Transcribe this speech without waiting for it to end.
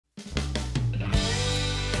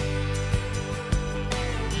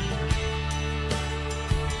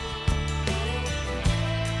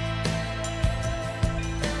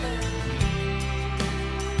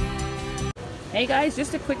Hey guys,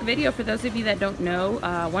 just a quick video for those of you that don't know.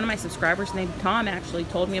 One of my subscribers named Tom actually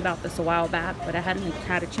told me about this a while back, but I hadn't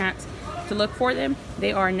had a chance to look for them.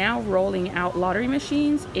 They are now rolling out lottery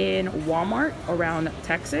machines in Walmart around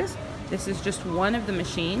Texas. This is just one of the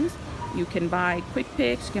machines. You can buy quick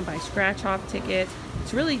picks, you can buy scratch off tickets.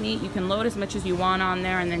 It's really neat. You can load as much as you want on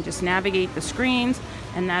there and then just navigate the screens,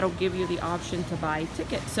 and that'll give you the option to buy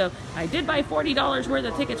tickets. So I did buy $40 worth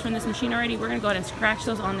of tickets from this machine already. We're gonna go ahead and scratch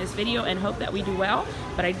those on this video and hope that we do well.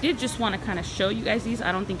 But I did just want to kind of show you guys these.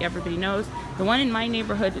 I don't think everybody knows. The one in my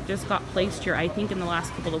neighborhood just got placed here, I think in the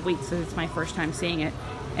last couple of weeks, so it's my first time seeing it.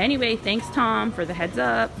 Anyway, thanks Tom for the heads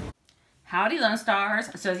up. Howdy Lone Stars.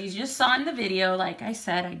 So as you just saw in the video, like I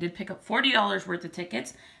said, I did pick up $40 worth of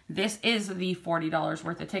tickets. This is the $40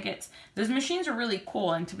 worth of tickets. Those machines are really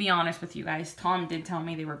cool, and to be honest with you guys, Tom did tell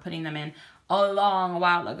me they were putting them in a long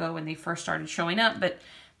while ago when they first started showing up, but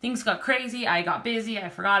things got crazy, I got busy, I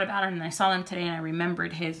forgot about it, and I saw them today and I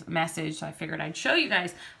remembered his message, so I figured I'd show you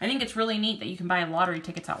guys. I think it's really neat that you can buy lottery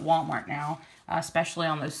tickets at Walmart now, especially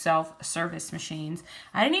on those self-service machines.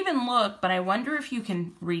 I didn't even look, but I wonder if you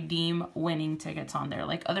can redeem winning tickets on there.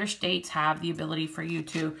 Like other states have the ability for you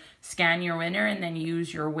to scan your winner and then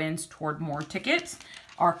use your wins toward more tickets.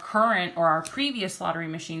 Our current or our previous lottery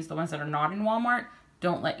machines, the ones that are not in Walmart,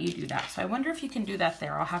 don't let you do that. So I wonder if you can do that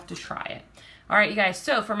there. I'll have to try it. All right, you guys,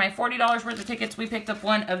 so for my $40 worth of tickets, we picked up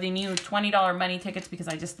one of the new $20 money tickets because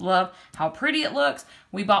I just love how pretty it looks.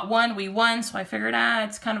 We bought one, we won, so I figured,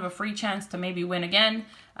 it's kind of a free chance to maybe win again.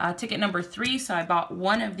 Ticket number 3, so I bought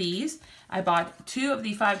one of these. I bought 2 of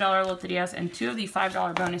the $5 loterias and 2 of the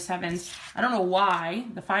 $5 bonus 7s. I don't know why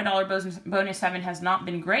the $5 bonus 7 has not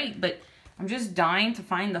been great, but I'm just dying to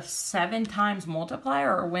find the 7 times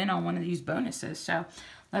multiplier or win on one of these bonuses. So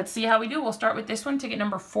let's see how we do. We'll start with this one, ticket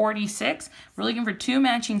number 46. We're looking for 2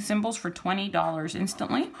 matching symbols for $20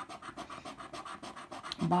 instantly.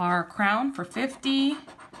 Bar crown for $50.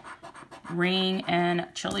 Ring and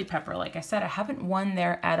chili pepper. Like I said, I haven't won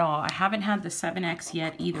there at all. I haven't had the 7X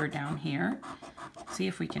yet either down here. Let's see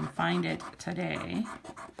if we can find it today.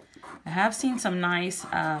 I have seen some nice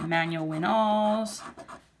manual win-alls.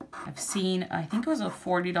 I've seen, I think it was a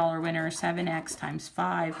 $40 winner, 7X times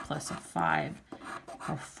 5 plus a 5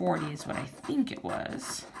 for 40 is what I think it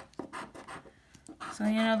was. So,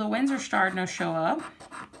 you know, the wins are starting to show up.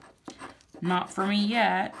 Not for me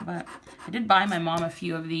yet, but I did buy my mom a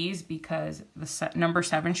few of these because the number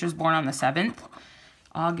 7, she was born on the 7th,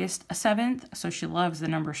 August 7th, so she loves the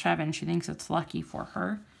number 7. She thinks it's lucky for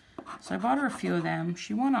her. So I bought her a few of them.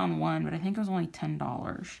 She won on one, but I think it was only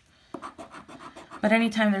 $10. But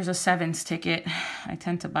anytime there's a 7s ticket, I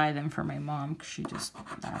tend to buy them for my mom because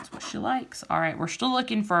that's what she likes. All right, we're still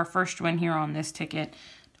looking for our first win here on this ticket.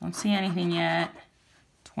 Don't see anything yet.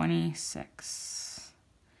 26.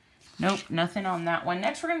 Nope, nothing on that one.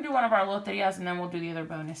 Next, we're going to do one of our loterias, and then we'll do the other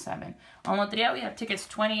bonus 7. On loteria, we have tickets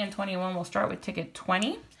 20 and 21. We'll start with ticket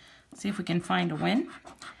 20. See if we can find a win.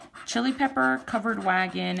 Chili pepper, covered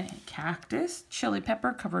wagon, cactus. Chili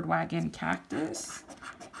pepper, covered wagon, cactus.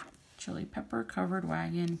 Chili pepper, covered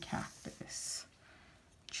wagon, cactus.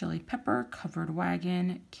 Chili pepper, covered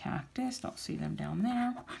wagon, cactus. Don't see them down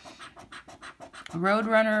there.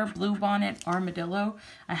 Roadrunner, blue bonnet, armadillo.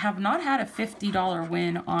 I have not had a $50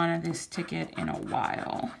 win on this ticket in a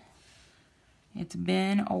while. It's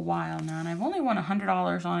been a while now, and I've only won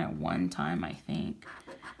 $100 on it one time, I think.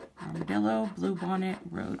 Armadillo, blue bonnet,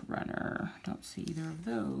 roadrunner. Don't see either of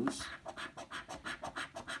those.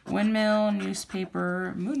 Windmill,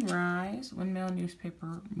 newspaper, moonrise. Windmill,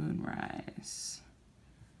 newspaper, moonrise.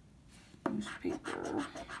 Newspaper.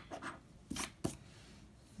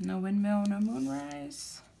 No windmill, no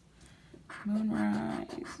moonrise.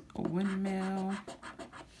 Moonrise, a windmill.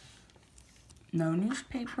 No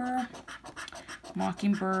newspaper.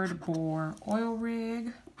 Mockingbird, boar, oil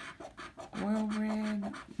rig. Oil rig,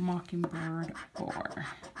 mockingbird, boar.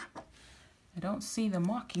 I don't see the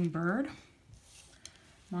mockingbird.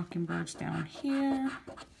 Mockingbird's down here.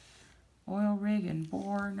 Oil rig and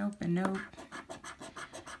boar. Nope and nope.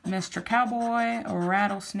 Mr. Cowboy, a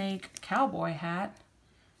rattlesnake, cowboy hat.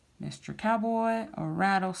 Mr. Cowboy, a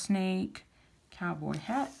rattlesnake, cowboy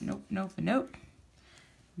hat. Nope, nope, and nope.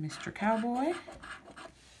 Mr. Cowboy,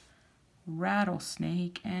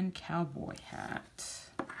 rattlesnake, and cowboy hat.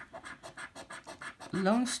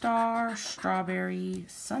 Lone Star, strawberry,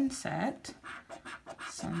 sunset.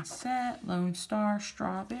 Sunset, Lone Star,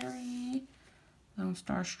 strawberry. Lone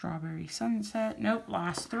Star, strawberry, sunset. Nope,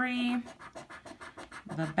 last 3.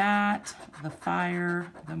 The bat, the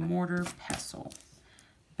fire, the mortar, pestle.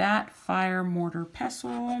 Bat, fire, mortar,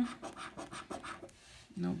 pestle.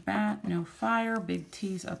 No bat, no fire. Big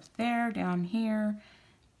T's up there, down here.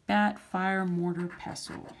 Bat, fire, mortar,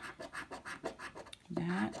 pestle.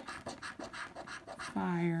 Bat,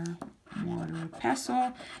 fire, mortar,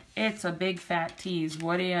 pestle. It's a big fat tease.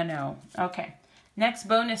 What do you know? Okay. Next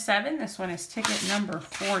bonus 7. This one is ticket number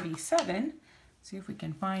 47. See if we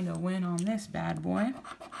can find a win on this bad boy.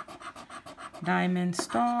 Diamond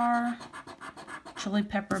star. Chili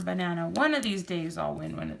pepper banana. One of these days I'll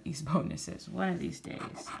win one of these bonuses. One of these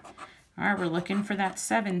days. Alright, we're looking for that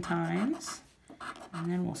 7 times.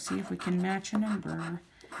 And then we'll see if we can match a number.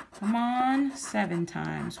 Come on, 7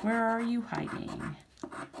 times. Where are you hiding?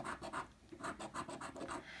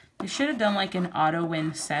 They should have done like an auto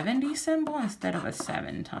win 70 symbol instead of a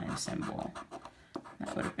 7 times symbol.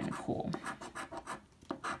 That would have been cool.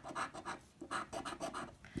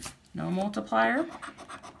 No multiplier.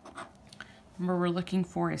 Number we're looking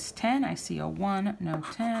for is 10. I see a 1, no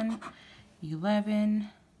 10. 11,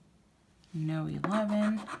 no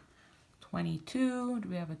 11. 22, do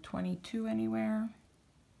we have a 22 anywhere?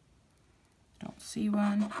 Don't see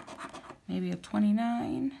one. Maybe a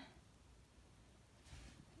 29.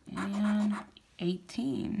 And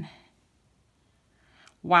 18.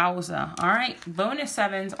 Wowza. All right, bonus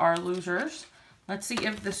 7s are losers. Let's see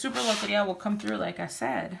if the super locadia will come through like I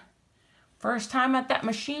said. First time at that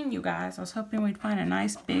machine, you guys. I was hoping we'd find a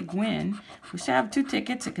nice big win. We still have 2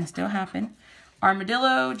 tickets. It can still happen.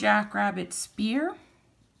 Armadillo, jackrabbit, spear.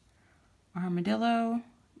 Armadillo,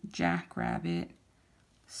 jackrabbit,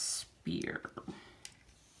 spear.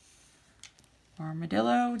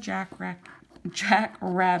 Armadillo, jackrabbit,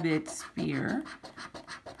 spear.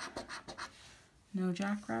 No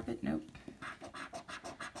jackrabbit, nope.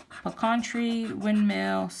 Pecan tree,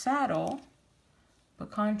 windmill, saddle.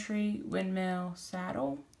 Pecan tree, windmill,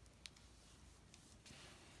 saddle.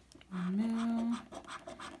 Windmill,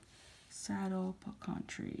 saddle, pecan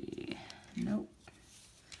tree. Nope.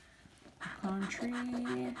 Pecan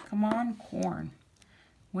tree. Come on, corn.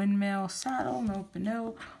 Windmill, saddle. Nope,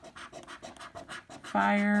 nope.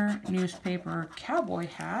 Fire, newspaper, cowboy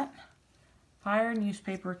hat. Fire,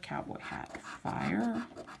 newspaper, cowboy hat. Fire,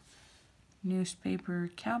 newspaper,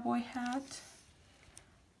 cowboy hat.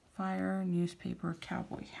 Fire, newspaper,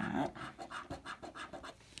 cowboy hat.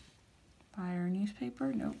 Fire,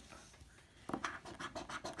 newspaper, nope.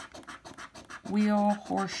 Wheel,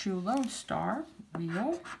 horseshoe, lone star.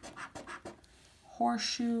 Wheel,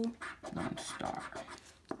 horseshoe, lone star.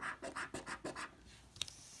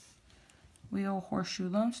 Wheel, horseshoe,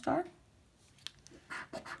 lone star.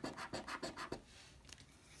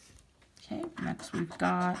 Okay, next we've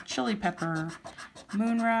got chili pepper,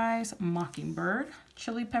 moonrise, mockingbird.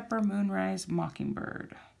 Chili pepper, moonrise,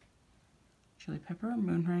 mockingbird. Chili pepper,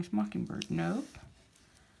 moonrise, mockingbird. Nope.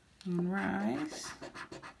 Moonrise,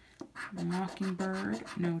 mockingbird,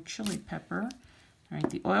 no chili pepper. All right,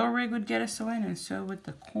 the oil rig would get us a win, and so would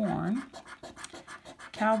the corn.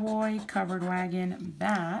 Cowboy, covered wagon,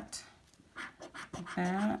 bat.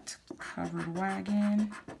 Bat, covered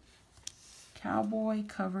wagon. Cowboy,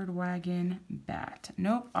 covered wagon, bat.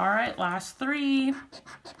 Nope. All right, last 3.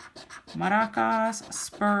 Maracas,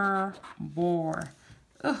 spur, boar.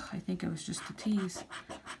 Ugh, I think it was just a tease.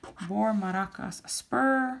 Boar, maracas,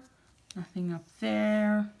 spur. Nothing up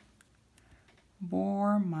there.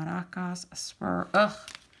 Boar, maracas, spur. Ugh.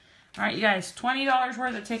 All right, you guys, $20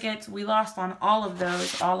 worth of tickets. We lost on all of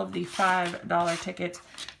those, all of the $5 tickets.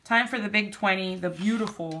 Time for the big 20, the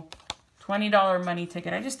beautiful $20 money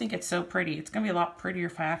ticket. I just think it's so pretty. It's going to be a lot prettier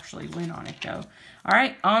if I actually win on it, though. All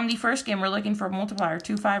right, on the first game, we're looking for a multiplier,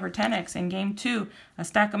 2, 5, or 10x. In game 2, a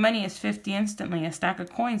stack of money is 50 instantly. A stack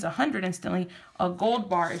of coins, 100 instantly. A gold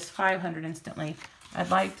bar is 500 instantly. I'd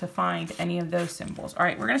like to find any of those symbols. All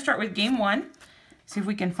right, we're going to start with game 1. See if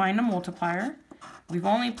we can find a multiplier. We've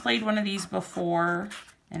only played one of these before,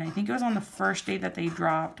 and I think it was on the first day that they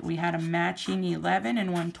dropped. We had a matching 11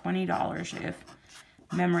 and won $20 if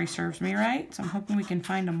memory serves me right. So I'm hoping we can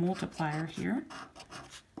find a multiplier here.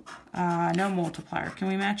 No multiplier. Can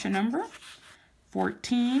we match a number?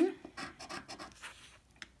 14,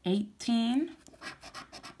 18,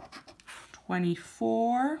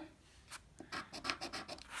 24,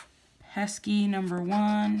 pesky number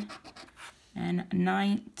 1, and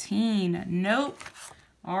 19. Nope.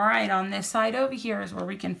 All right, on this side over here is where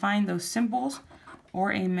we can find those symbols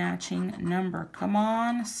or a matching number. Come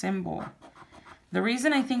on, symbol. The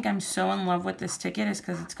reason I think I'm so in love with this ticket is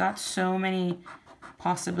because it's got so many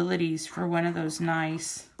possibilities for one of those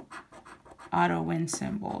nice auto win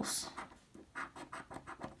symbols.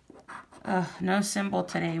 Ugh, no symbol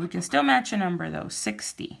today. We can still match a number though.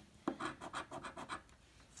 60,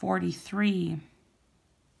 43,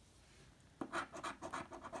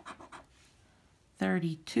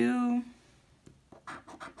 32,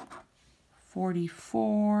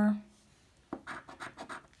 44,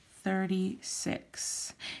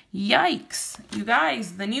 36. Yikes. You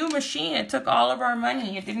guys, the new machine, it took all of our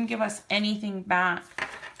money. It didn't give us anything back.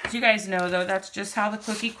 As you guys know, though, that's just how the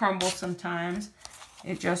cookie crumbles sometimes.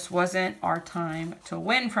 It just wasn't our time to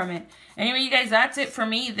win from it. Anyway, you guys, that's it for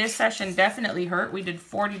me. This session definitely hurt. We did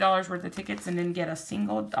 $40 worth of tickets and didn't get a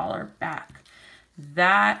single dollar back.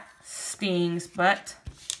 That stings, but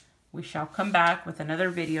we shall come back with another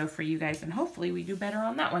video for you guys, and hopefully we do better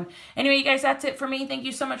on that one. Anyway, you guys, that's it for me. Thank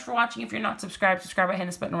you so much for watching. If you're not subscribed, subscribe by hitting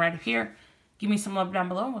this button right up here. Give me some love down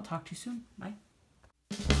below, and we'll talk to you soon. Bye.